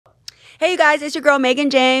Hey, you guys, it's your girl, Megan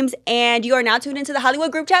James, and you are now tuned into the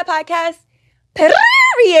Hollywood Group Chat Podcast, period.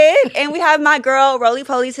 And we have my girl, Rollie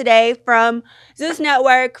Polly, today from Zeus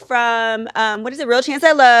Network, from, what is it, Real Chance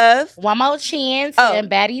I Love. One More Chance,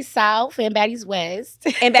 and Baddies South, and Baddies West.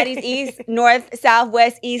 And Baddies East, North, South,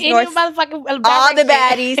 West, East, North. Motherfucking all the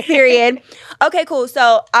baddies, period. Okay, cool.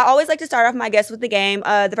 So I always like to start off my guests with the game.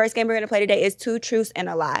 The first game we're going to play today is Two Truths and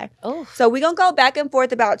a Lie. Oh. So we're going to go back and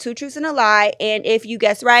forth about two truths and a lie. And if you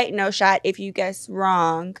guess right, no shot. If you guess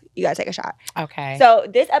wrong, you got to take a shot. Okay. So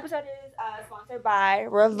this episode is sponsored by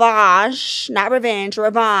Revanche, not Revenge,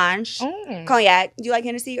 Revanche. Cognac. Do you like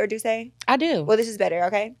Hennessy or Douce? I do. Well, this is better,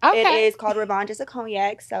 okay? Okay. It is called Revanche. It's a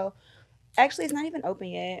cognac. So actually, it's not even open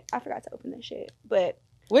yet. I forgot to open this shit. But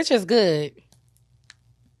which is good.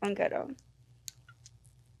 I'm good though.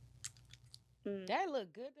 That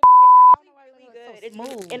look good. It's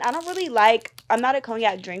smooth. And I don't really I'm not a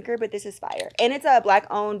cognac drinker, but this is fire. And it's a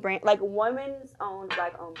black-owned brand, like women's owned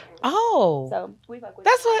black-owned brand. Oh. So we fuck with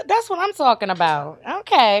that's what I'm talking about.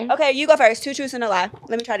 Okay. Okay, you go first. Two truths and a lie.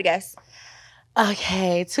 Let me try to guess.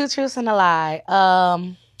 Okay, two truths and a lie.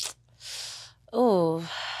 Ooh.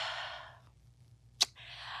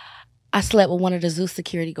 I slept with one of the Zeus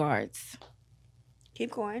security guards.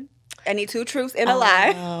 Keep going. I need two truths and a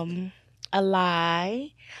lie. A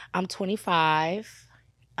lie. I'm 25.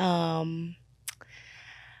 You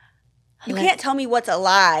can't tell me what's a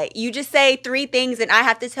lie. You just say three things and I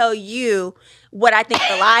have to tell you what I think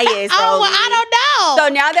the lie is. Oh, well, I don't know. So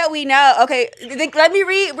now that we know, okay, let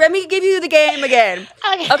me give you the game again.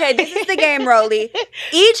 Okay, this is the game, Rollie.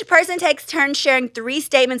 Each person takes turns sharing three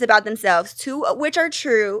statements about themselves, two of which are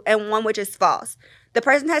true and one which is false. The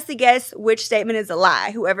person has to guess which statement is a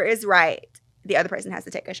lie. Whoever is right, the other person has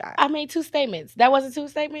to take a shot. I made two statements. That wasn't two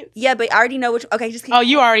statements? Yeah, but I already know which. Okay, just keep. Oh,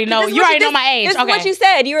 you already know. You already know my age. This okay. is what you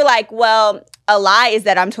said. You were like, well, a lie is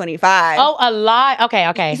that I'm 25. Oh, a lie.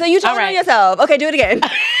 Okay. So you told on yourself. Okay, do it again.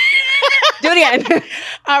 Do it again.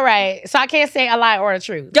 All right. So I can't say a lie or a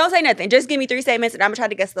truth. Don't say nothing. Just give me three statements and I'm going to try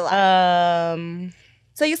to guess the lie.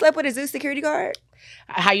 So you slept with a Zeus security guard?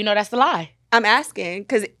 How you know that's the lie? I'm asking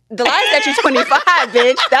because the lie is that you're 25,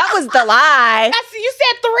 bitch. That was the lie. You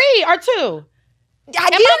said three or two. Am I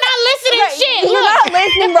not listening? Shit. You're not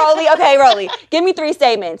listening, Rollie. Okay, Rollie. Give me three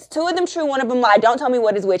statements. Two of them true, one of them lie. Don't tell me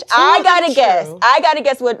what is which. I gotta guess. I gotta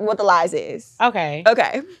guess what the lies is. Okay.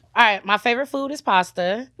 Okay. All right. My favorite food is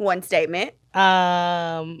pasta. One statement.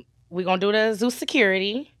 We're gonna do the Zeus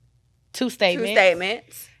security. Two statements. Two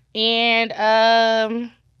statements.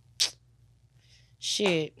 And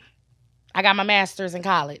shit. I got my master's in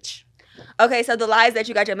college. Okay, so the lie is that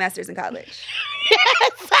you got your master's in college.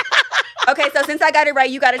 Yes. Okay, so since I got it right,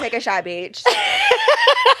 you got to take a shot, bitch. Here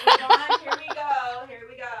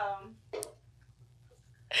we go.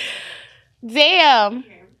 Damn.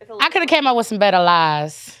 I could have came up with some better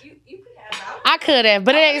lies. You could have. I could have,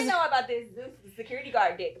 but I didn't know about this Zeus security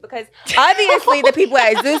guard dick because obviously the people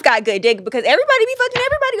at Zeus got good dick because everybody be fucking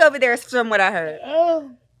everybody over there from what I heard.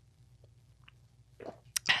 Oh.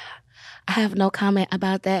 I have no comment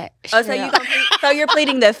about that. Oh, so you're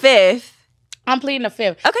pleading the fifth. I'm pleading the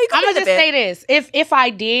fifth. Okay, I'm gonna just say this: if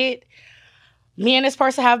I did, me and this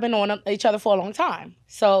person have been on each other for a long time.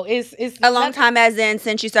 So it's a long time, as in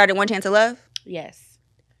since you started One Chance to Love. Yes.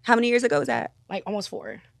 How many years ago was that? Like almost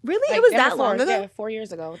 4. Really? Like, it was that long ago? Yeah, 4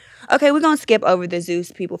 years ago. Okay, we're gonna skip over the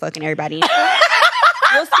Zeus people fucking everybody.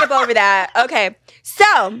 We'll skip over that. Okay,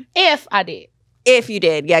 so if I did. If you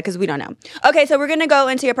did, yeah, because we don't know. Okay, so we're going to go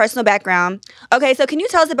into your personal background. Okay, so can you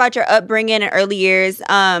tell us about your upbringing and early years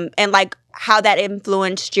and, like, how that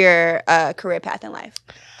influenced your career path in life?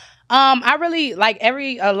 I really, like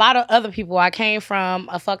a lot of other people, I came from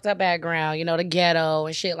a fucked up background, you know, the ghetto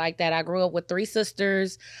and shit like that. I grew up with 3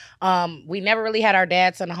 sisters. We never really had our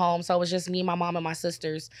dads in the home, so it was just me, my mom, and my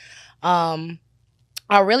sisters. I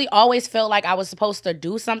really always felt like I was supposed to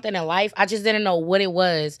do something in life. I just didn't know what it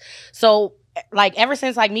was. So like ever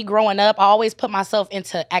since like me growing up, I always put myself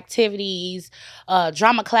into activities,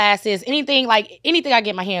 drama classes, anything I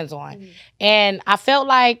get my hands on. Mm-hmm. And I felt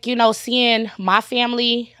like, you know, seeing my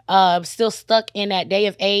family still stuck in that day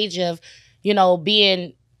of age of, you know,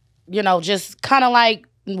 being, you know, just kind of like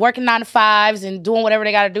working 9 to 5s and doing whatever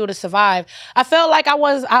they got to do to survive. I felt like I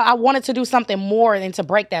wanted to do something more than to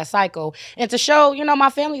break that cycle and to show, you know, my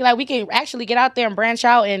family like we can actually get out there and branch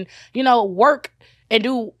out and, you know, work and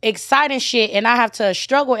do exciting shit and I have to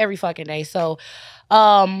struggle every fucking day. So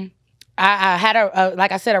I had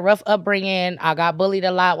like I said, a rough upbringing. I got bullied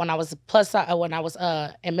a lot when I was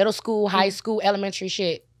in middle school, high school, elementary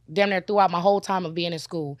shit, damn near throughout my whole time of being in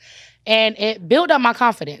school. And it built up my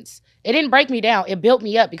confidence. It didn't break me down. It built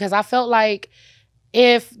me up because I felt like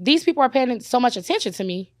if these people are paying so much attention to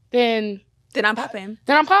me, then I'm popping.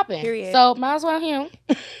 Period. So might as well him.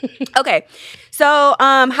 Okay. So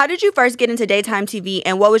how did you first get into daytime TV,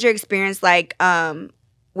 and what was your experience like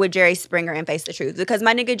with Jerry Springer and Face the Truth? Because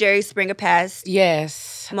my nigga Jerry Springer passed.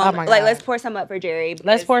 Yes. Oh my God. Like, let's pour some up for Jerry.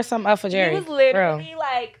 Let's pour some up for Jerry. He was literally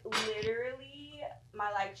my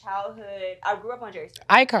like childhood. I grew up on Jerry Springer.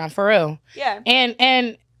 Icon, for real. Yeah.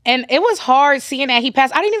 And it was hard seeing that he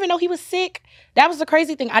passed. I didn't even know he was sick. That was the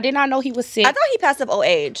crazy thing. I did not know he was sick. I thought he passed of old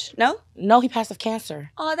age. No? No, he passed of cancer.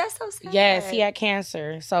 Oh, that's so sad. Yes, he had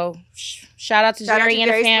cancer. So shout out to Jerry and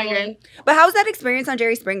the family. Springer. But how was that experience on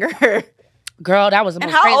Jerry Springer? Girl, that was the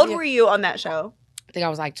most crazy. And how old craziest. were you on that show? I think I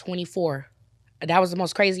was like 24. That was the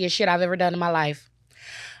most craziest shit I've ever done in my life.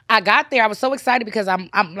 I got there. I was so excited because I'm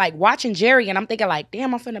like watching Jerry and I'm thinking like,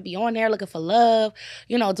 damn, I'm finna be on there looking for love,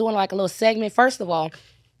 you know, doing like a little segment. First of all,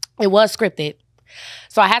 it was scripted.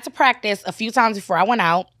 So I had to practice a few times before I went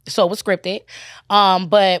out. So it was scripted.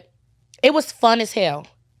 But it was fun as hell.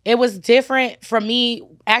 It was different from me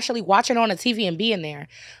actually watching on the TV and being there.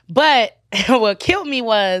 But what killed me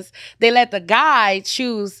was they let the guy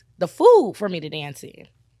choose the food for me to dance in.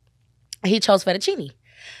 He chose fettuccine.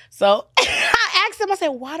 So I asked him, I said,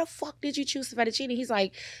 why the fuck did you choose fettuccine? He's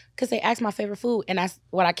like, because they asked my favorite food. And that's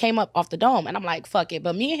what I came up off the dome. And I'm like, fuck it.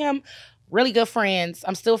 But me and him, really good friends.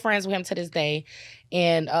 I'm still friends with him to this day.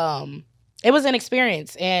 And it was an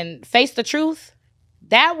experience. And Face the Truth,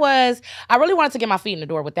 I really wanted to get my feet in the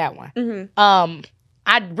door with that one. Mm-hmm.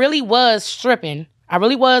 I really was stripping. I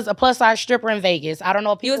really was a plus-size stripper in Vegas. I don't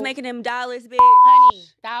know if people... You was making them dollars, bitch. Honey,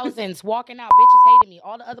 thousands, walking out. Bitches hated me.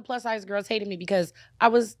 All the other plus-size girls hated me because I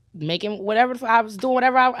was making whatever... I was doing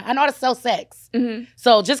whatever I know how to sell sex. Mm-hmm.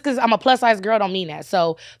 So just because I'm a plus-size girl don't mean that.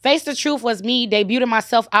 So Face the Truth was me debuting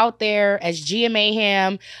myself out there as Gia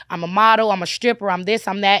Mayhem. I'm a model. I'm a stripper. I'm this.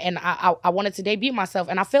 I'm that. And I wanted to debut myself.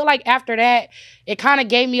 And I feel like after that, it kind of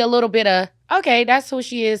gave me a little bit of, okay, that's who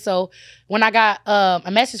she is. So when I got a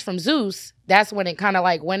message from Zeus, that's when it kind of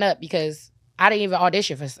like went up because I didn't even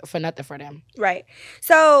audition for nothing for them. Right.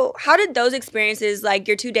 So how did those experiences, like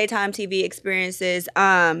your 2 daytime TV experiences,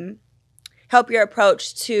 help your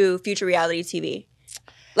approach to future reality TV?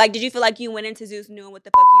 Like, did you feel like you went into Zeus knowing what the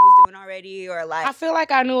fuck you was doing already, or like? I feel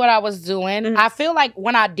like I knew what I was doing. Mm-hmm. I feel like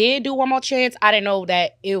when I did do One More Chance, I didn't know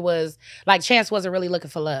that it was like Chance wasn't really looking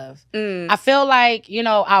for love. I feel like, you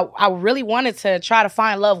know, I really wanted to try to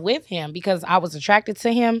find love with him because I was attracted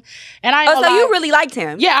to him, and you really liked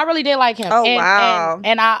him? Yeah, I really did like him. Oh, wow.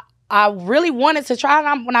 And I really wanted to try,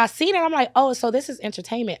 and when I seen it, I'm like, oh, so this is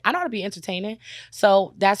entertainment. I know how to be entertaining,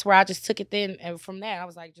 so that's where I just took it then, and from there I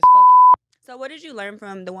was like, just fuck it. So what did you learn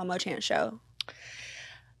from the One More Chance show?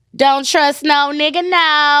 Don't trust no nigga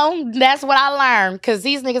now. That's what I learned, because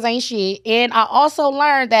these niggas ain't shit. And I also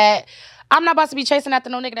learned that I'm not about to be chasing after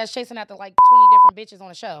no nigga that's chasing after like 20 different bitches on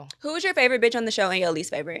the show. Who was your favorite bitch on the show and your least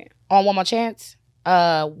favorite? On One More Chance?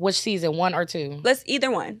 Which season, 1 or 2? Let's either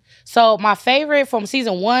one. So my favorite from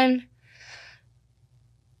season 1,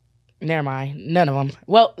 never mind, none of them.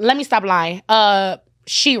 Well, let me stop lying.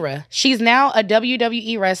 Shira. She's now a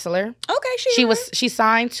WWE wrestler. Okay, Shira. She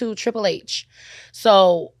signed to Triple H.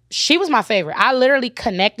 So she was my favorite. I literally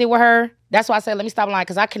connected with her. That's why I said let me stop lying,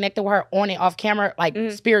 because I connected with her on and off camera, like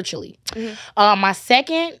spiritually. My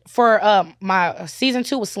second for my season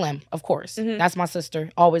 2 was Slim, of course. That's my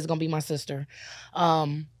sister. Always gonna be my sister.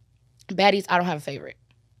 Baddies, I don't have a favorite.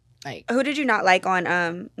 Like, who did you not like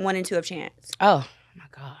on 1 and 2 of Chance? Oh my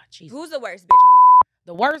God, Jesus. Who's the worst bitch on there?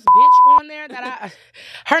 The worst bitch on there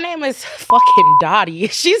her name is fucking Dottie.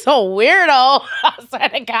 She's a weirdo. I swear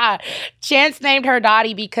to God. Chance named her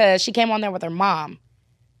Dottie because she came on there with her mom.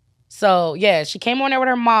 So yeah, she came on there with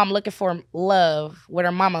her mom looking for love with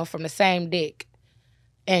her mama from the same dick.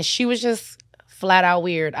 And she was just flat out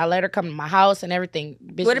weird. I let her come to my house and everything.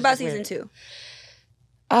 Bitch, what about season 2?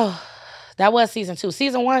 Oh, that was season 2.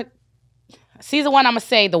 Season 1, I'm going to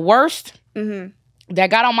say the worst. That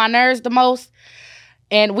got on my nerves the most.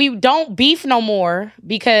 And we don't beef no more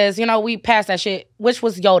because, you know, we passed that shit, which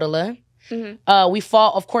was Yodela. We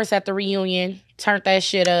fought, of course, at the reunion, turned that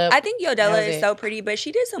shit up. I think Yodela is so pretty, but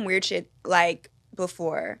she did some weird shit, like,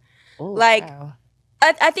 before. Ooh, like, wow.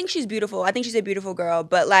 I think she's beautiful. I think she's a beautiful girl.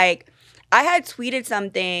 But, like, I had tweeted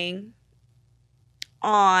something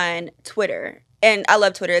on Twitter. And I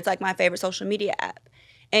love Twitter. It's, like, my favorite social media app.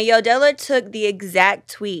 And Yodela took the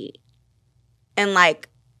exact tweet and, like,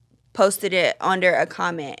 posted it under a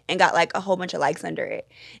comment and got like a whole bunch of likes under it.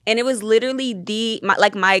 And it was literally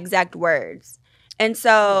my exact words. And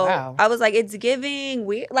so I was like, it's giving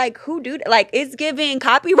weird. Like, who do that? Like, it's giving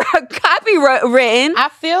copywritten.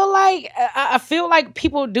 I feel like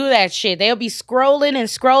people do that shit. They'll be scrolling and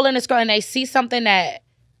scrolling and scrolling. And they see something that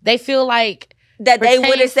they feel like that they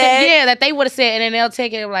would have said. Yeah, that they would have said, and then they'll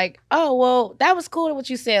take it like, oh, well, that was cool what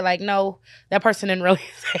you said. Like, no, that person didn't really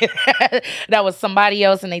say that. That was somebody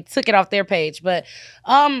else, and they took it off their page. But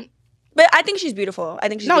I think she's beautiful. I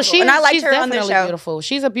think she's beautiful. And I liked her on the show. Beautiful.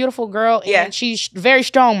 She's a beautiful girl, and she's very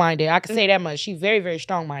strong-minded. I can say that much. She's very, very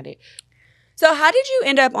strong-minded. So how did you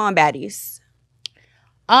end up on Baddies?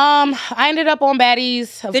 I ended up on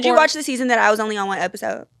Baddies. Did you watch the season that I was only on one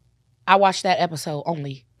episode? I watched that episode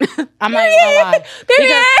only. I'm not even gonna lie.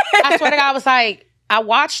 Because I swear to God, I was like, I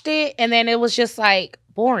watched it, and then it was just like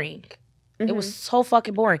boring. It was so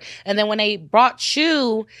fucking boring. And then when they brought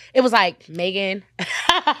you, it was like, Megan.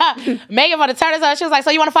 Megan wanted to turn us on. She was like, so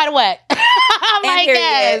you want to fight or what? I'm like,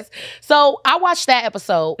 yes. So I watched that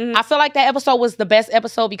episode. I feel like that episode was the best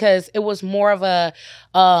episode because it was more of a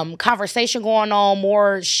conversation going on,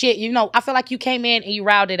 more shit. You know, I feel like you came in and you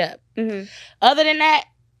riled it up. Other than that,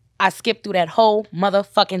 I skipped through that whole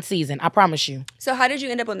motherfucking season. I promise you. So how did you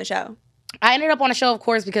end up on the show? I ended up on the show, of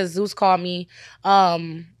course, because Zeus called me.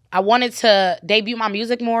 I wanted to debut my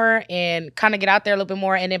music more and kind of get out there a little bit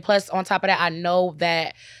more. And then plus, on top of that, I know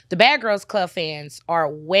that the Bad Girls Club fans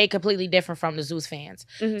are way completely different from the Zeus fans.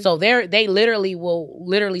 So they literally will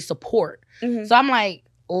support. So I'm like,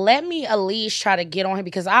 let me at least try to get on him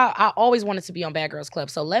because I always wanted to be on Bad Girls Club.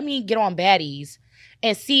 So let me get on Baddies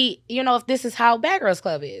and see, you know, if this is how Bad Girls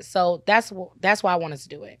Club is. So that's why I wanted to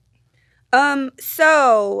do it.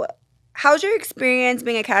 So how's your experience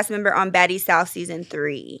being a cast member on Baddies South Season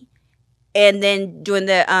 3? And then doing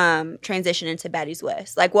the transition into Baddies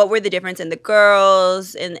West? Like, what were the difference in the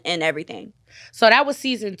girls and everything? So that was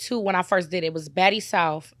Season 2 when I first did it. It was Baddies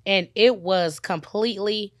South, and it was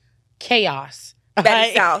completely chaos.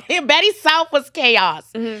 Baddies South. Baddies South was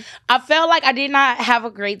chaos. I felt like I did not have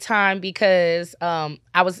a great time because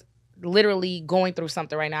I was literally going through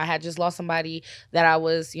something right now. I had just lost somebody that I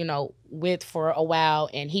was, you know, with for a while,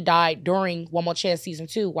 and he died during One More Chance Season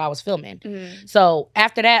 2 while I was filming. So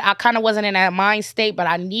after that, I kind of wasn't in that mind state, but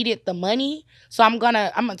I needed the money, so I'm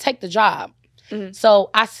gonna take the job. So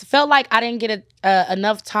I felt like I didn't get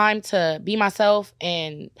enough time to be myself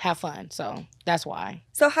and have fun, so that's why.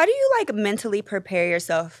 So how do you like mentally prepare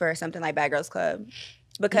yourself for something like Bad Girls Club?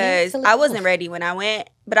 Because I wasn't ready when I went,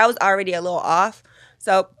 but I was already a little off,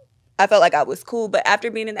 so I felt like I was cool. But after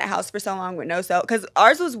being in that house for so long with no cell, because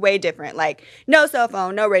ours was way different, like no cell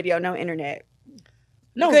phone, no radio, no internet.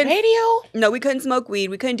 No radio? No, we couldn't smoke weed.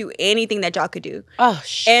 We couldn't do anything that y'all could do. Oh,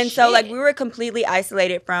 shit. And so, like, we were completely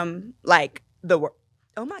isolated from, like, the world.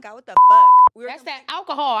 Oh, my God, what the fuck? That's that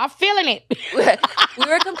alcohol. I'm feeling it. We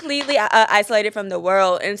were completely isolated from the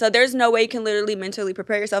world. And so there's no way you can literally mentally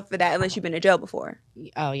prepare yourself for that unless you've been in jail before.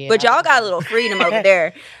 Oh, yeah. But y'all got a little freedom over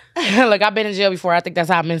there. Look, I've been in jail before. I think that's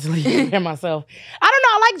how I mentally prepare myself. I don't know.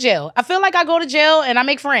 I like jail. I feel like I go to jail and I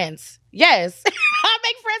make friends. Yes. I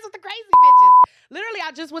make friends with the crazy bitches. Literally,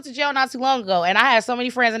 I just went to jail not too long ago, and I had so many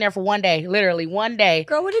friends in there for one day. Literally, one day.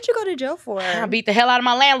 Girl, what did you go to jail for? I beat the hell out of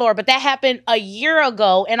my landlord, but that happened a year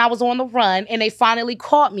ago, and I was on the run, and they finally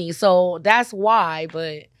caught me, so that's why,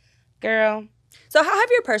 but girl. So how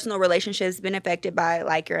have your personal relationships been affected by,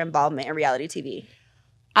 like, your involvement in reality TV?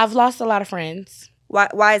 I've lost a lot of friends.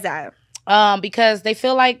 Why is that? Because they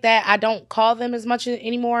feel like that I don't call them as much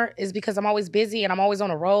anymore is because I'm always busy and I'm always on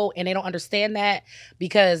the road, and they don't understand that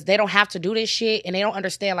because they don't have to do this shit, and they don't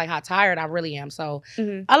understand like how tired I really am. So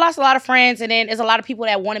I lost a lot of friends, and then there's a lot of people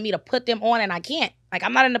that wanted me to put them on, and I can't. Like,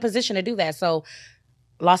 I'm not in a position to do that. So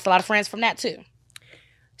lost a lot of friends from that too.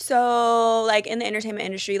 So, like, in the entertainment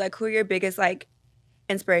industry, like, who are your biggest, like,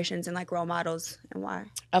 inspirations and, like, role models, and why?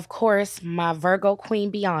 Of course, my Virgo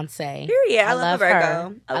queen, Beyonce. Period. I love a Virgo.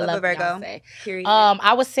 Her. I love a Virgo. Beyonce. Period.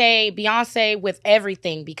 I would say Beyonce with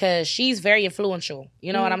everything because she's very influential.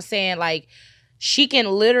 You know what I'm saying? Like, she can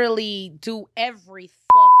literally do every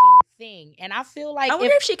fucking thing. And I feel like I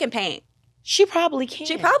wonder if she can paint. She probably can.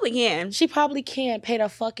 She probably can. She probably can paint a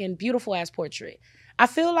fucking beautiful ass portrait. I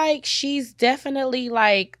feel like she's definitely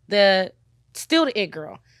like still the it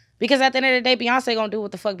girl. Because at the end of the day, Beyonce gonna do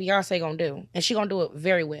what the fuck Beyonce gonna do. And she gonna do it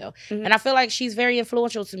very well. And I feel like she's very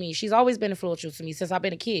influential to me. She's always been influential to me since I've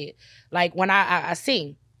been a kid. Like, when I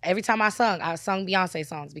sing, every time I sung Beyonce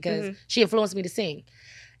songs because she influenced me to sing.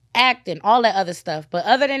 Acting, all that other stuff. But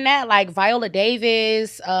other than that, like Viola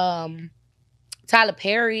Davis, Tyler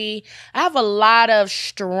Perry, I have a lot of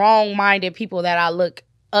strong-minded people that I look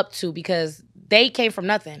up to because they came from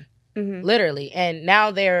nothing, literally. And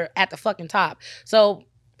now they're at the fucking top. So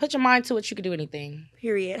put your mind to it, you can do anything.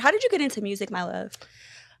 Period. How did you get into music, my love?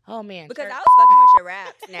 Oh, man. Because I was fucking with your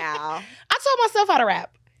raps now. I taught myself how to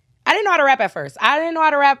rap. I didn't know how to rap at first. I didn't know how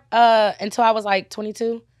to rap until I was like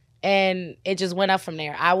 22. And it just went up from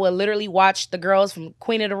there. I would literally watch the girls from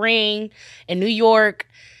Queen of the Ring in New York,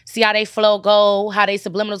 see how they flow go, how they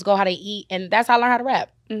subliminals go, how they eat. And that's how I learned how to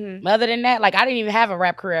rap. Mm-hmm. Other than that, like, I didn't even have a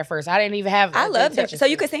rap career at first. I didn't even have. I love that. So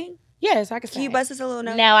you could sing? Yes, I could sing. Can you bust us a little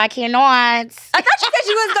note? No, I cannot. I thought you said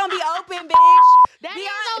you was going to be open, bitch.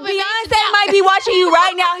 Beyonce might be watching you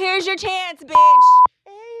right now. Here's your chance, bitch.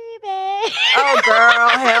 Baby. Oh, girl.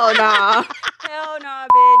 Hell no. Hell no,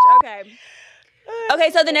 bitch. Okay. Okay,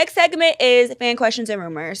 so the next segment is fan questions and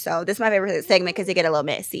rumors. So this is my favorite segment because it get a little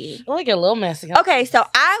messy. It'll get a little messy. Okay, so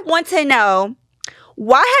I want to know,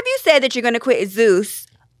 why have you said that you're going to quit Zeus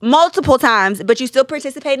multiple times, but you still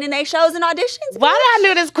participating in their shows and auditions? Why did I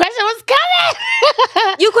knew this question was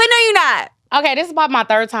coming? You quitting or you not? Okay, this is about my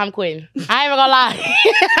third time quitting. I ain't even gonna lie.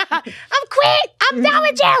 I'm quit. I'm done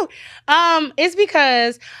with you. It's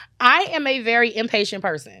because I am a very impatient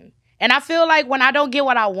person. And I feel like when I don't get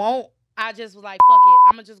what I want, I just was like, fuck it.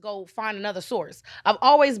 I'm going to just go find another source. I've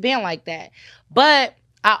always been like that. But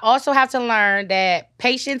I also have to learn that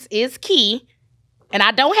patience is key. And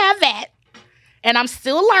I don't have that. And I'm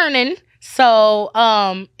still learning. So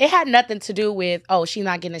it had nothing to do with, oh, she's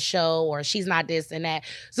not getting a show or she's not this and that.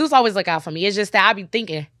 Zeus always look out for me. It's just that I be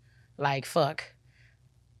thinking, like, fuck.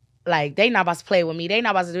 Like, they not about to play with me. They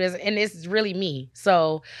not about to do this. And it's really me.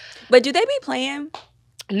 So. But do they be playing?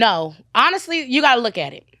 No. Honestly, you got to look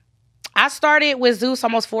at it. I started with Zeus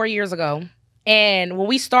almost 4 years ago. And when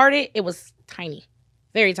we started, it was tiny.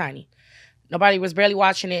 Very tiny. Nobody was barely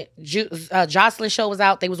watching it. Jocelyn's show was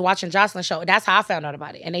out. They was watching Jocelyn's show. That's how I found out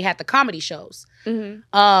about it. And they had the comedy shows.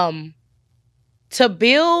 Mm-hmm. To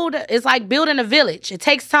build, it's like building a village. It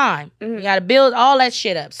takes time. Mm-hmm. You got to build all that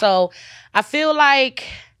shit up. So I feel like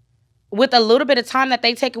with a little bit of time that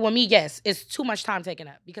they take it with me, yes, it's too much time taken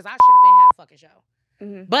up. Because I should have been had a fucking show.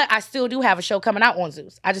 Mm-hmm. But I still do have a show coming out on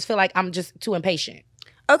Zeus. I just feel like I'm just too impatient.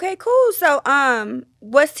 Okay, cool. So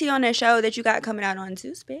what's tea on that show that you got coming out on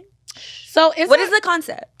Zeus, babe? So what is the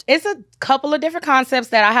concept? It's a couple of different concepts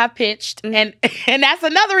that I have pitched. Mm-hmm. And that's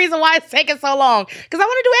another reason why it's taking so long. Because I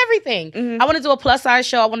want to do everything. Mm-hmm. I want to do a plus size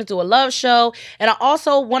show. I want to do a love show. And I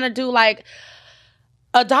also want to do like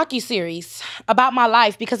a docuseries about my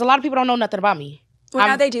life. Because a lot of people don't know nothing about me. Well,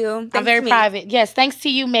 now they do. Thanks I'm very private. Yes, thanks to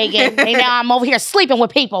you, Megan. And now I'm over here sleeping with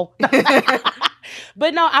people.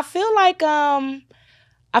 But no, I feel like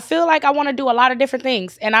I want to do a lot of different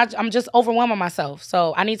things, and I'm just overwhelming myself.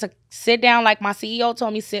 So I need to sit down, like my CEO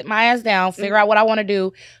told me, sit my ass down, figure out what I want to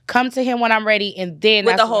do, come to him when I'm ready, and then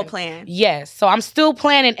with the whole plan. Yes. So I'm still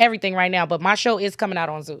planning everything right now, but my show is coming out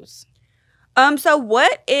on Zeus. So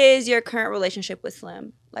what is your current relationship with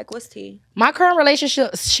Slim? Like, what's tea? My current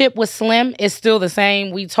relationship with Slim is still the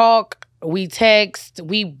same. We talk, we text,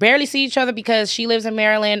 we barely see each other because she lives in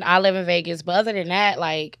Maryland, I live in Vegas. But other than that,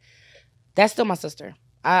 like, that's still my sister.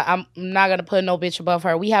 I'm not going to put no bitch above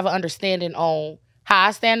her. We have an understanding on how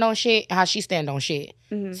I stand on shit and how she stand on shit.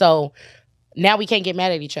 Mm-hmm. So now we can't get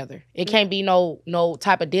mad at each other. It can't be no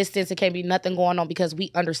type of distance. It can't be nothing going on because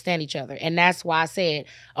we understand each other. And that's why I said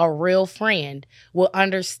a real friend will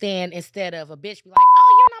understand instead of a bitch be like,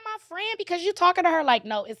 oh, you're not my friend because you talking to her. Like,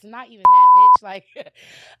 no, it's not even that, bitch. Like,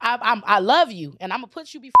 I love you and I'm going to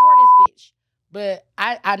put you before this bitch. But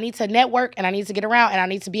I need to network and I need to get around and I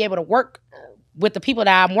need to be able to work with the people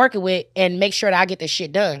that I'm working with and make sure that I get this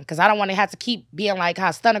shit done. Because I don't want to have to keep being like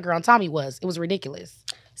how Stunner Girl and Tommy was. It was ridiculous.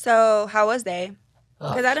 So how was they?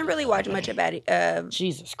 Because I didn't really watch much of Baddies.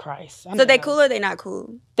 Jesus Christ. So they cool or they not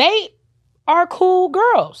cool? They are cool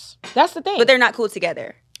girls. That's the thing. But they're not cool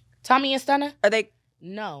together. Tommy and Stunner? Are they?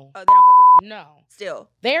 No. Oh, they don't fuck with you? No. Still.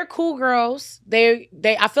 They're cool girls.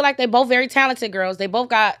 I feel like they're both very talented girls. They both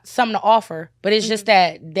got something to offer. But it's just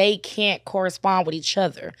that they can't correspond with each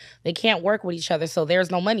other. They can't work with each other. So there's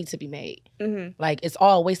no money to be made. Mm-hmm. Like, it's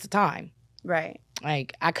all a waste of time. Right.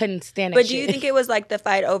 Like, I couldn't stand it. But do you think it was like the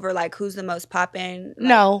fight over like who's the most poppin'? Like,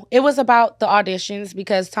 no. It was about the auditions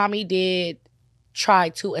because Tommy did try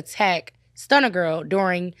to attack Stunner Girl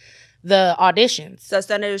during the auditions. So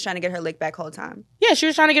Stunner was trying to get her lick back whole time. Yeah, she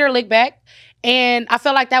was trying to get her lick back. And I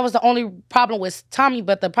felt like that was the only problem with Tommy.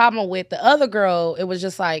 But the problem with the other girl, it was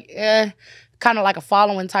just like, kind of like a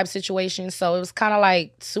following type situation. So it was kind of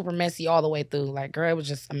like super messy all the way through. Like, girl, it was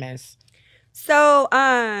just a mess. So,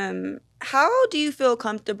 how do you feel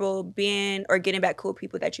comfortable being or getting back cool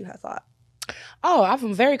people that you have fought? Oh,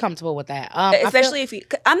 I'm very comfortable with that. Especially if you...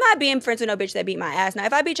 I'm not being friends with no bitch that beat my ass. Now,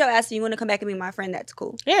 if I beat your ass and you want to come back and be my friend, that's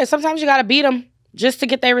cool. Yeah, sometimes you got to beat them just to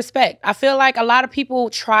get their respect. I feel like a lot of people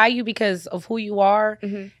try you because of who you are,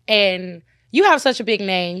 and you have such a big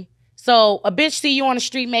name. So a bitch see you on the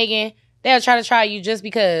street, Megan, they'll try to try you just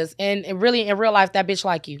because. And really, in real life, that bitch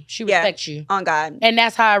like you. She respects you. On God. And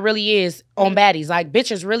that's how it really is on Baddies. Like,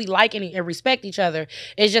 bitches really like and respect each other.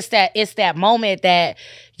 It's just that it's that moment that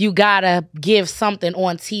you gotta give something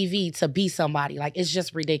on TV to be somebody. Like, it's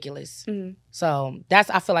just ridiculous. So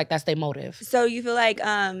I feel like that's their motive. So you feel like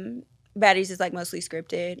Baddies is like mostly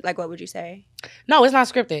scripted? Like, what would you say? No, it's not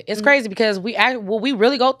scripted. It's crazy because we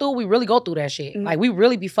really go through that shit. Like, we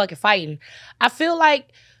really be fucking fighting. I feel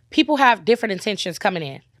like people have different intentions coming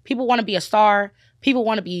in. People want to be a star. People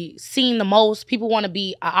want to be seen the most. People want to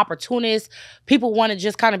be an opportunist. People want to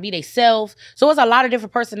just kind of be themselves. So it's a lot of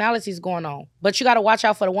different personalities going on. But you got to watch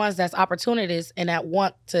out for the ones that's opportunists and that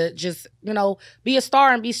want to just, be a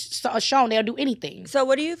star and be shown. They'll do anything. So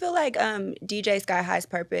what do you feel like DJ Sky High's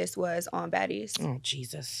purpose was on Baddies? Oh,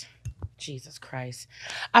 Jesus Christ.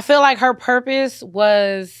 I feel like her purpose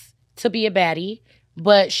was to be a baddie,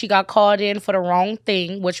 but she got called in for the wrong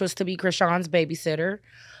thing, which was to be Krishan's babysitter.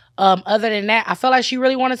 Other than that, I felt like she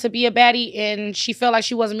really wanted to be a baddie, and she felt like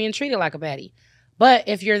she wasn't being treated like a baddie. But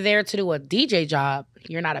if you're there to do a DJ job,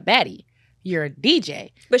 you're not a baddie. You're a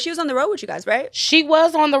DJ. But she was on the road with you guys, right? She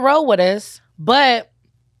was on the road with us, but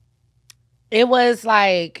it was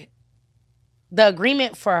like the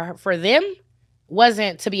agreement for them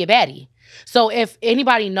wasn't to be a baddie. So if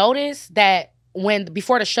anybody noticed that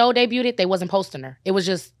before the show debuted, they wasn't posting her. It was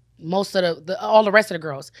just most of all the rest of the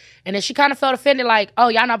girls. And then she kind of felt offended, like, oh,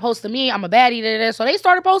 y'all not posting me, I'm a baddie. So they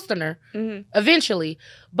started posting her eventually.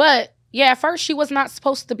 But yeah, at first she was not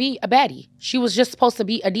supposed to be a baddie. She was just supposed to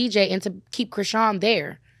be a DJ and to keep Krishan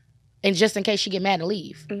there. And just in case she get mad and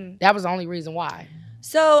leave. That was the only reason why.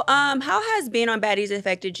 So how has being on Baddies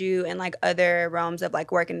affected you in like other realms of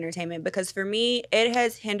like work and entertainment? Because for me, it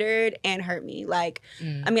has hindered and hurt me. Like,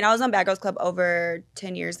 I mean, I was on Bad Girls Club over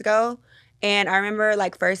 10 years ago. And I remember,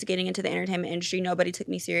 like, first getting into the entertainment industry, nobody took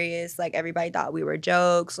me serious. Like, everybody thought we were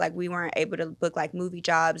jokes. Like, we weren't able to book, like, movie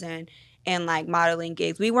jobs and like, modeling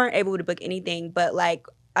gigs. We weren't able to book anything. But, like,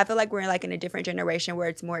 I feel like we're, like, in a different generation where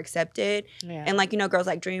it's more accepted. Yeah. And, like, girls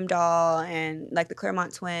like Dream Doll and, like, the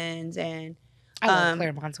Claremont Twins and... I love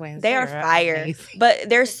Claremont Twins. They are fire. Amazing. But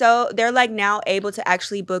they're, like, now able to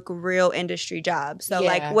actually book real industry jobs. So,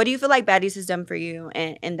 like, what do you feel like Baddies has done for you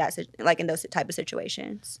in that, like, in those type of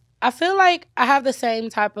situations? I feel like I have the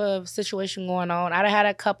same type of situation going on. I had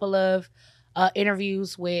a couple of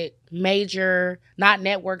interviews with major, not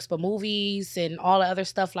networks, but movies and all the other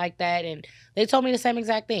stuff like that. And they told me the same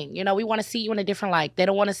exact thing. We want to see you in a different light. They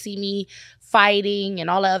don't want to see me fighting and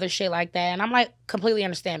all the other shit like that. And I'm like, completely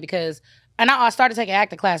understand because... And I started taking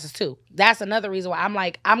acting classes too. That's another reason why I'm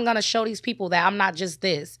like, I'm going to show these people that I'm not just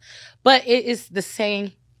this. But it is the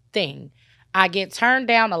same thing. I get turned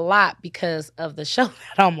down a lot because of the show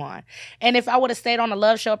that I'm on. And if I would have stayed on the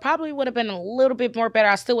Love Show, it probably would have been a little bit more better.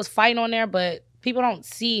 I still was fighting on there, but people don't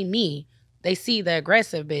see me. They see the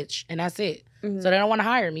aggressive bitch, and that's it. So they don't want to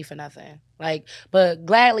hire me for nothing. But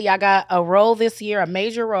gladly, I got a role this year, a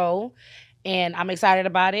major role. And I'm excited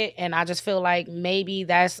about it. And I just feel like maybe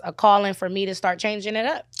that's a calling for me to start changing it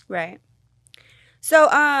up. Right. So,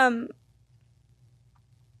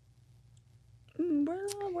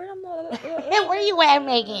 where you at,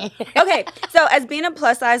 Megan? Okay. So, as being a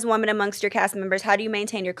plus-size woman amongst your cast members, how do you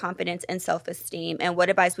maintain your confidence and self-esteem? And what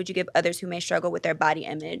advice would you give others who may struggle with their body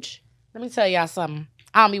image? Let me tell y'all something.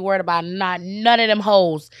 I don't be worried about none of them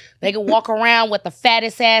hoes. They can walk around with the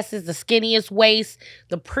fattest asses, the skinniest waist,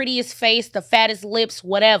 the prettiest face, the fattest lips,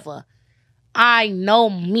 whatever. I know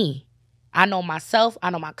me. I know myself. I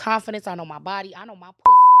know my confidence. I know my body. I know my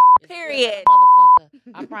pussy. Period. Motherfucker.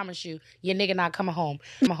 I promise you, your nigga not coming home.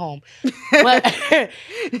 But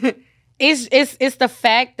it's the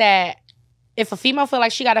fact that if a female feel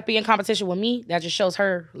like she got to be in competition with me, that just shows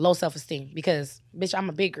her low self-esteem because, bitch, I'm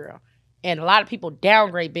a big girl. And a lot of people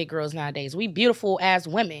downgrade big girls nowadays. We beautiful as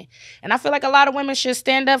women. And I feel like a lot of women should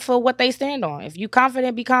stand up for what they stand on. If you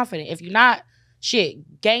confident, be confident. If you're not,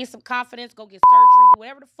 shit, gain some confidence, go get surgery, do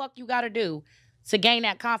whatever the fuck you got to do to gain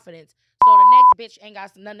that confidence. So the next bitch ain't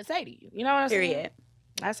got nothing to say to you. You know what I'm saying? Period.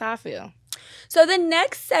 That's how I feel. So the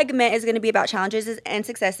next segment is going to be about challenges and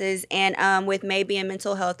successes. And with May being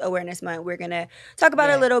Mental Health Awareness Month, we're going to talk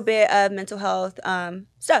about a little bit of mental health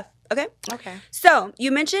stuff. Okay? Okay. So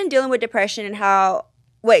you mentioned dealing with depression and how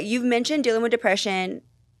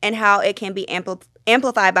it can be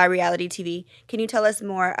amplified by reality TV. Can you tell us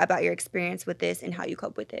more about your experience with this and how you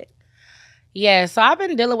cope with it? Yeah, so I've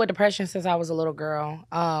been dealing with depression since I was a little girl.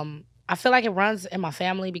 I feel like it runs in my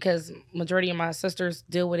family because majority of my sisters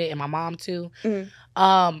deal with it and my mom too.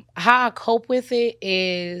 How I cope with it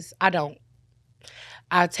is I don't.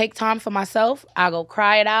 I take time for myself. I'll go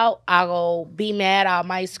cry it out. I'll go be mad. I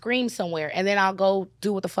might scream somewhere. And then I'll go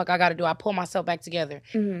do what the fuck I got to do. I pull myself back together.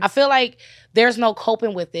 I feel like there's no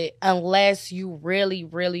coping with it unless you really,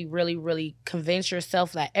 really, really, really convince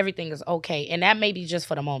yourself that everything is okay. And that may be just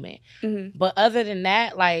for the moment. But other than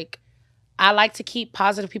that, like, I like to keep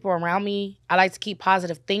positive people around me. I like to keep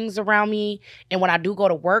positive things around me. And when I do go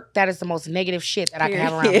to work, that is the most negative shit that I can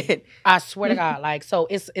have around me. I swear to God. Like, so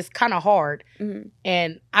it's kind of hard.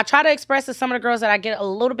 And I try to express to some of the girls that I get a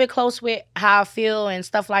little bit close with how I feel and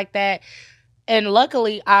stuff like that. And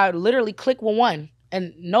luckily, I literally click with one.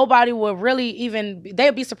 And nobody would really even,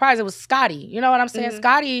 they'd be surprised it was Scotty. You know what I'm saying?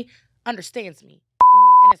 Scotty understands me.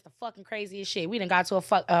 And it's the fucking craziest shit. We done got to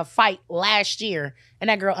a fight last year, and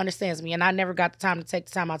that girl understands me, and I never got the time to take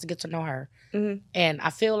the time out to get to know her. And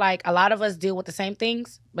I feel like a lot of us deal with the same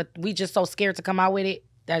things, but we just so scared to come out with it.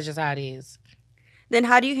 That's just how it is. Then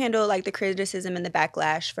how do you handle like the criticism and the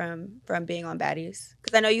backlash from being on Baddies?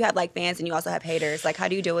 Because I know you have like fans and you also have haters. Like, how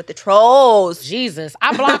do you deal with the trolls? Jesus,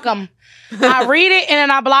 I block them. I read it and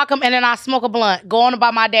then I block them and then I smoke a blunt, go on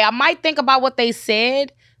about my day. I might think about what they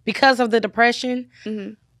said because of the depression,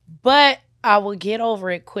 but I will get over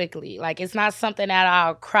it quickly. Like, it's not something that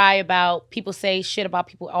I'll cry about. People say shit about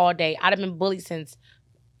people all day. I've been bullied since,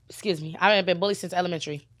 I've been bullied since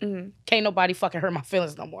elementary. Can't nobody fucking hurt my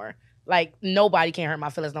feelings no more. Like, nobody can hurt my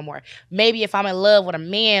feelings no more. Maybe if I'm in love with a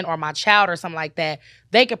man or my child or something like that,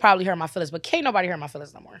 they could probably hurt my feelings, but can't nobody hurt my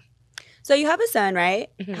feelings no more. So you have a son, right?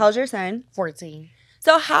 How's your son? 14.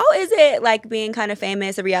 So how is it like being kind of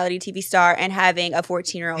famous, a reality TV star, and having a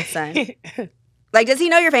 14-year-old son? Like, does he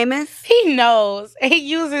know you're famous? He knows. He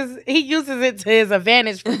uses it to his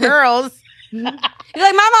advantage for girls. He's like,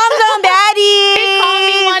 my mom's on Baddies. He called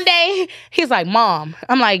me one day. He's like, Mom.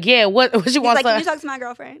 I'm like, yeah, what you want? Like, can you talk to my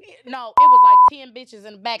girlfriend? No, it was like 10 bitches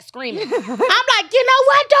in the back screaming. I'm like, you know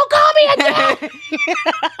what? Don't call me again.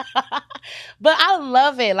 But I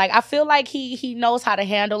love it. Like, I feel like he knows how to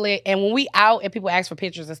handle it. And when we out and people ask for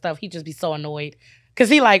pictures and stuff, he just be so annoyed. Because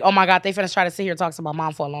he like, oh my God, they finna try to sit here and talk to my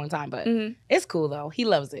mom for a long time. But it's cool though. He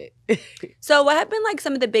loves it. So what have been like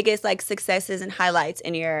some of the biggest like successes and highlights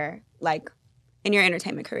in your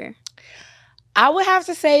entertainment career? I would have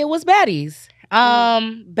to say it was Baddies.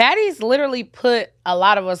 Baddies literally put a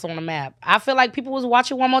lot of us on the map. I feel like people was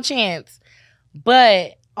watching One More Chance.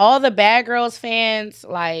 But all the Bad Girls fans,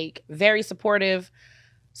 like, very supportive.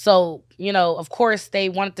 So, you know, of course, they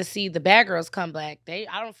wanted to see the Bad Girls come back. I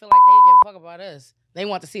don't feel like they give a fuck about us. They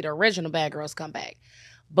want to see the original Bad Girls come back.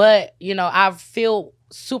 But, you know, I feel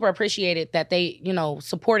super appreciated that they, you know,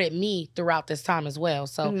 supported me throughout this time as well.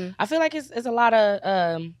 So I feel like it's a lot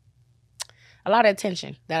of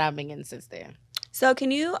attention that I've been getting since then. So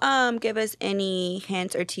can you give us any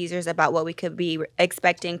hints or teasers about what we could be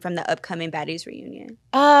expecting from the upcoming Baddies reunion?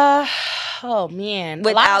 Oh man,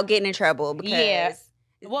 without getting in trouble, because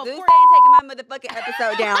well, Zeus ain't taking my motherfucking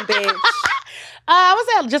episode down, bitch. I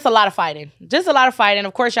would say just a lot of fighting. Just a lot of fighting.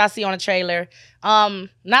 Of course, y'all see on the trailer. Not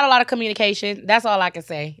a lot of communication. That's all I can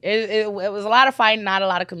say. It was a lot of fighting, not a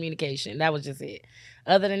lot of communication. That was just it.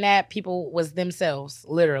 Other than that, people was themselves,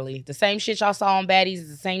 literally. The same shit y'all saw on Baddies is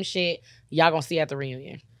the same shit y'all gonna see at the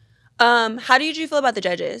reunion. How did you feel about the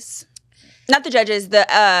judges? Not the judges,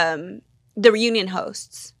 the reunion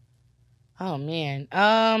hosts. Oh, man.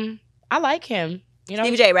 I like him. You know,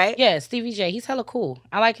 Stevie J, right? Yeah, Stevie J. He's hella cool.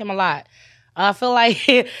 I like him a lot. I feel like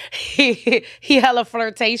he hella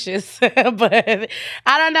flirtatious, but I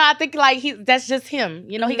don't know. I think like that's just him.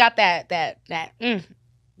 You know, he got that suave.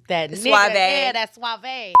 Yeah, that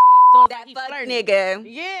suave. So that like fuck flirty. nigga.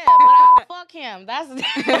 Yeah, but I'll fuck him. That's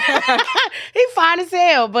he fine as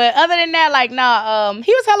hell. But other than that, like, nah,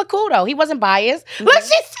 he was hella cool though. He wasn't biased. Look, she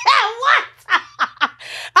said what?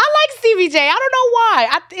 I like Stevie J. I don't know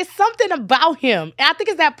why. It's something about him. And I think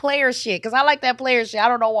it's that player shit, because I like that player shit. I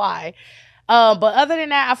don't know why. But other than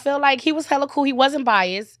that, I feel like he was hella cool. He wasn't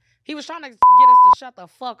biased. He was trying to get us to shut the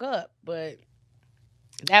fuck up, but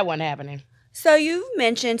that wasn't happening. So you've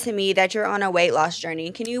mentioned to me that you're on a weight loss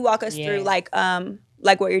journey. Can you walk us through like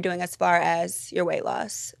what you're doing as far as your weight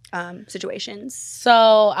loss situations?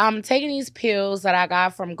 So I'm taking these pills that I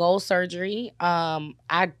got from Gold Surgery.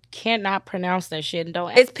 I cannot pronounce that shit. And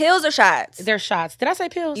don't. It's pills or shots? They're shots. Did I say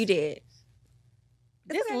pills? You did.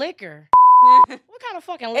 This liquor. What kind of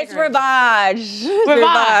fucking liquor? It's Rivage.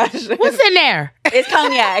 Rivage. What's in there? It's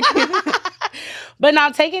cognac. But now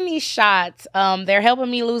I'm taking these shots. They're helping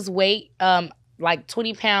me lose weight, like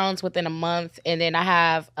 20 pounds within a month. And then I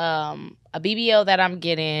have a BBL that I'm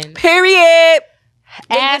getting. Period.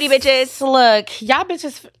 Big booty bitches. Look, y'all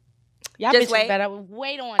bitches better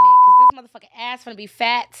wait on it, because this motherfucking ass finna be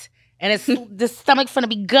fat and the stomach finna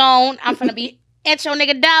be gone. I'm finna be at your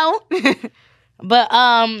nigga dough. But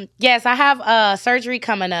yes, I have surgery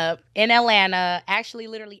coming up in Atlanta, actually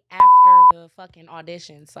literally after the fucking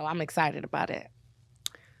audition. So I'm excited about it.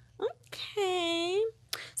 Okay.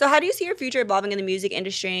 So how do you see your future evolving in the music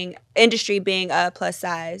industry being a plus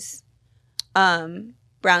size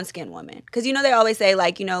brown skinned woman? Because they always say,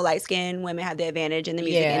 like, light skinned women have the advantage in the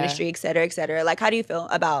music industry, et cetera, et cetera. Like, how do you feel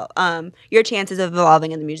about your chances of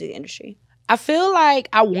evolving in the music industry? I feel like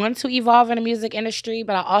I want to evolve in the music industry,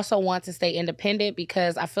 but I also want to stay independent,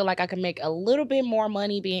 because I feel like I can make a little bit more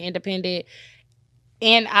money being independent,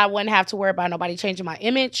 and I wouldn't have to worry about nobody changing my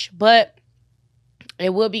image. But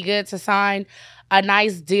it would be good to sign a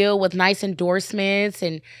nice deal with nice endorsements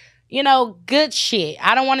and, good shit.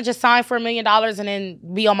 I don't want to just sign for $1 million and then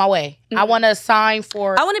be on my way. Mm-hmm. I want to sign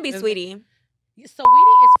for... I want to be Sweetie. Sweetie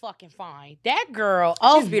is fucking fine. That girl,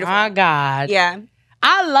 she's beautiful. My God. Yeah.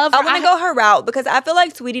 I love her. I want to go her route, because I feel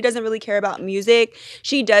like Sweetie doesn't really care about music.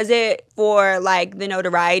 She does it for, like, the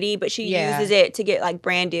notoriety, but she uses it to get, like,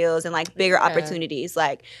 brand deals and, like, bigger opportunities.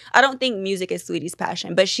 Like, I don't think music is Sweetie's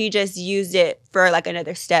passion, but she just used it for, like,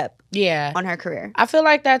 another step on her career. I feel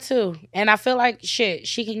like that, too. And I feel like, shit,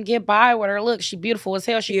 she can get by with her look. She beautiful as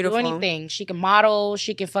hell. She can do anything. She can model.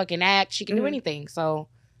 She can fucking act. She can do anything. So.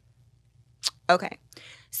 Okay.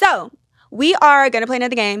 So, we are going to play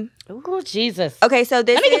another game. Oh, Jesus. Okay, so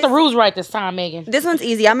this Let me get the rules right this time, Megan. This one's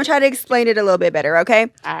easy. I'm going to try to explain it a little bit better, okay?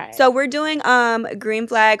 All right. So we're doing green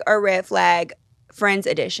flag or red flag Friends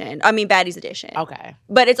edition. I mean, Baddies edition. Okay.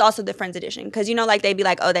 But it's also the Friends edition. Because, like, they'd be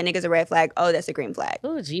like, oh, that nigga's a red flag. Oh, that's a green flag.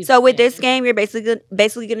 Oh, Jesus. So with this game, you're basically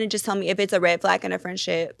going to just tell me if it's a red flag in a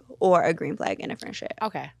friendship or a green flag in a friendship.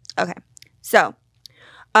 Okay. Okay. So,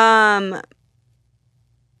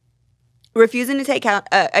 refusing to take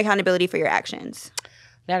accountability for your actions.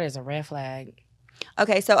 That is a red flag.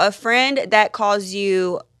 Okay, so a friend that calls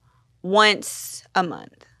you once a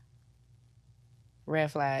month.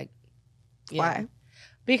 Red flag. Yeah. Why?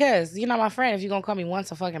 Because you're not my friend if you're going to call me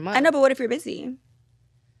once a fucking month. I know, but what if you're busy?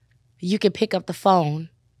 You can pick up the phone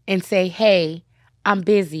and say, hey, I'm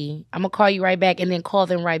busy. I'm going to call you right back, and then call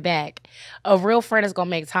them right back. A real friend is going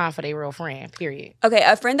to make time for their real friend, period. Okay,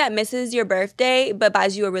 a friend that misses your birthday but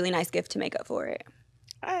buys you a really nice gift to make up for it.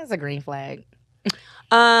 That's a green flag.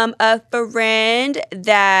 A friend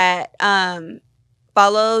that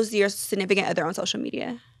follows your significant other on social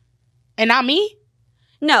media. And not me?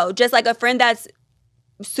 No, just like a friend that's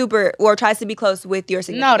super or tries to be close with your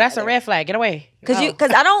significant other. No, that's a red flag. Get away.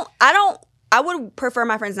 Because I would prefer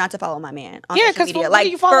my friends not to follow my man on social media.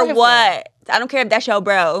 Like, for what? I don't care if that's your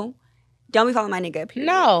bro. Don't be following my nigga, period.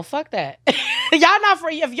 No, fuck that. Y'all not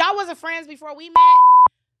free. If y'all wasn't friends before we met,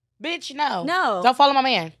 bitch, no. No. Don't follow my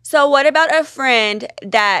man. So what about a friend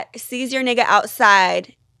that sees your nigga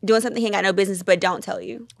outside doing something he ain't got no business but don't tell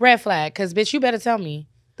you? Red flag, because, bitch, you better tell me.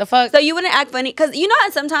 The fuck? So you wouldn't act funny? Because you know how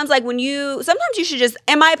sometimes, like, sometimes you should just,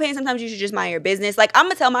 in my opinion, sometimes you should just mind your business. Like, I'm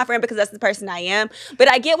going to tell my friend because that's the person I am. But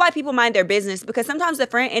I get why people mind their business, because sometimes the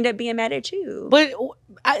friend end up being mad at you. But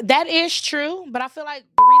that is true. But I feel like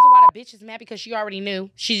the reason why the bitch is mad because she already knew.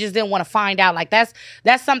 She just didn't want to find out. Like, that's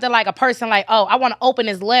something like a person like, oh, I want to open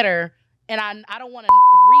this letter. And I don't want to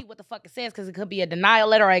read what the fuck it says because it could be a denial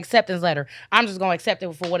letter or acceptance letter. I'm just going to accept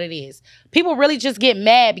it for what it is. People really just get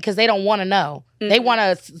mad because they don't want to know. Mm-hmm. They want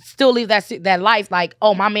to still live that life like,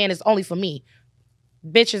 oh, my man is only for me.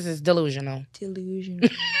 Bitches is delusional. Delusional.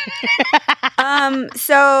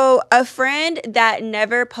 So a friend that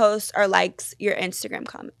never posts or likes your Instagram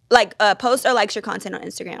comment. Like, posts or likes your content on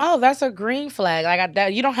Instagram. Oh, that's a green flag.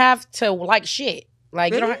 Like, you don't have to like shit.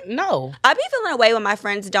 Like, really? You don't, no. I be feeling away when my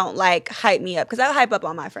friends don't, like, hype me up. Because I hype up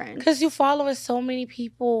all my friends. Because you following so many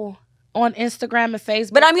people on Instagram and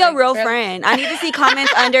Facebook. But I'm your real friend. I need to see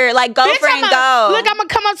comments under, like, go bitch, friend, go. Look, I'm going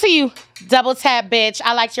to come up to you. Double tap, bitch.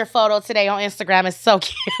 I liked your photo today on Instagram. It's so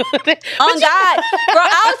cute. Oh, God. Girl,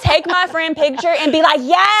 I'll take my friend picture and be like,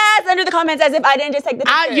 yes, under the comments as if I didn't just take the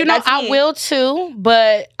picture. I will, too.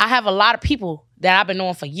 But I have a lot of people that I've been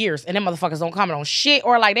knowing for years, and them motherfuckers don't comment on shit,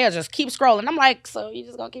 or like they'll just keep scrolling. I'm like, so you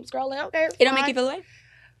just gonna keep scrolling? Okay. It don't make you feel away?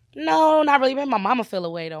 No, not really. Make my mama feel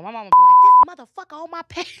away though. My mama be like, this motherfucker on my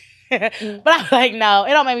page. But I'm like, no, it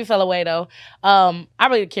don't make me feel away though. I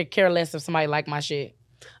really care less if somebody like my shit.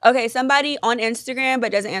 Okay, somebody on Instagram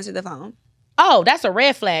but doesn't answer the phone. Oh, that's a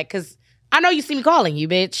red flag, because I know you see me calling you,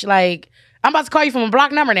 bitch. Like, I'm about to call you from a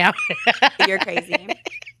block number now. You're crazy.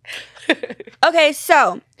 Okay,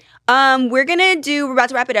 so We're about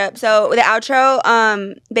to wrap it up. So the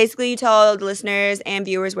outro, basically you tell the listeners and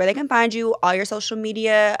viewers where they can find you, all your social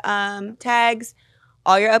media tags,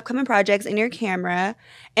 all your upcoming projects, and your camera.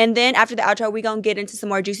 And then after the outro, we're going to get into some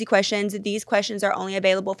more juicy questions. These questions are only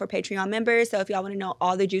available for Patreon members. So if y'all want to know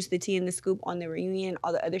all the juice, the tea, and the scoop on the reunion,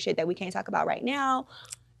 all the other shit that we can't talk about right now,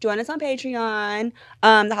 join us on Patreon,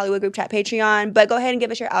 the Hollywood Group Chat Patreon. But go ahead and give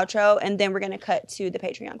us your outro, and then we're going to cut to the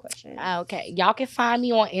Patreon question. Okay. Y'all can find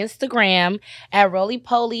me on Instagram at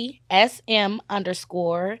RolliePoly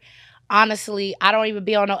SM_. Honestly, I don't even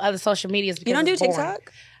be on no other social medias because you don't do boring.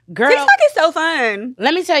 TikTok? Girl, TikTok is so fun.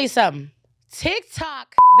 Let me tell you something.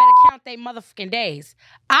 TikTok better count they motherfucking days.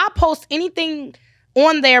 I post anything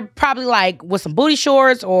on there probably like with some booty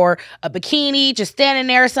shorts or a bikini, just standing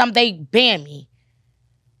there or something. They ban me.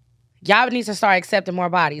 Y'all need to start accepting more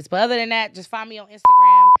bodies. But other than that, just find me on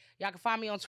Instagram. Y'all can find me on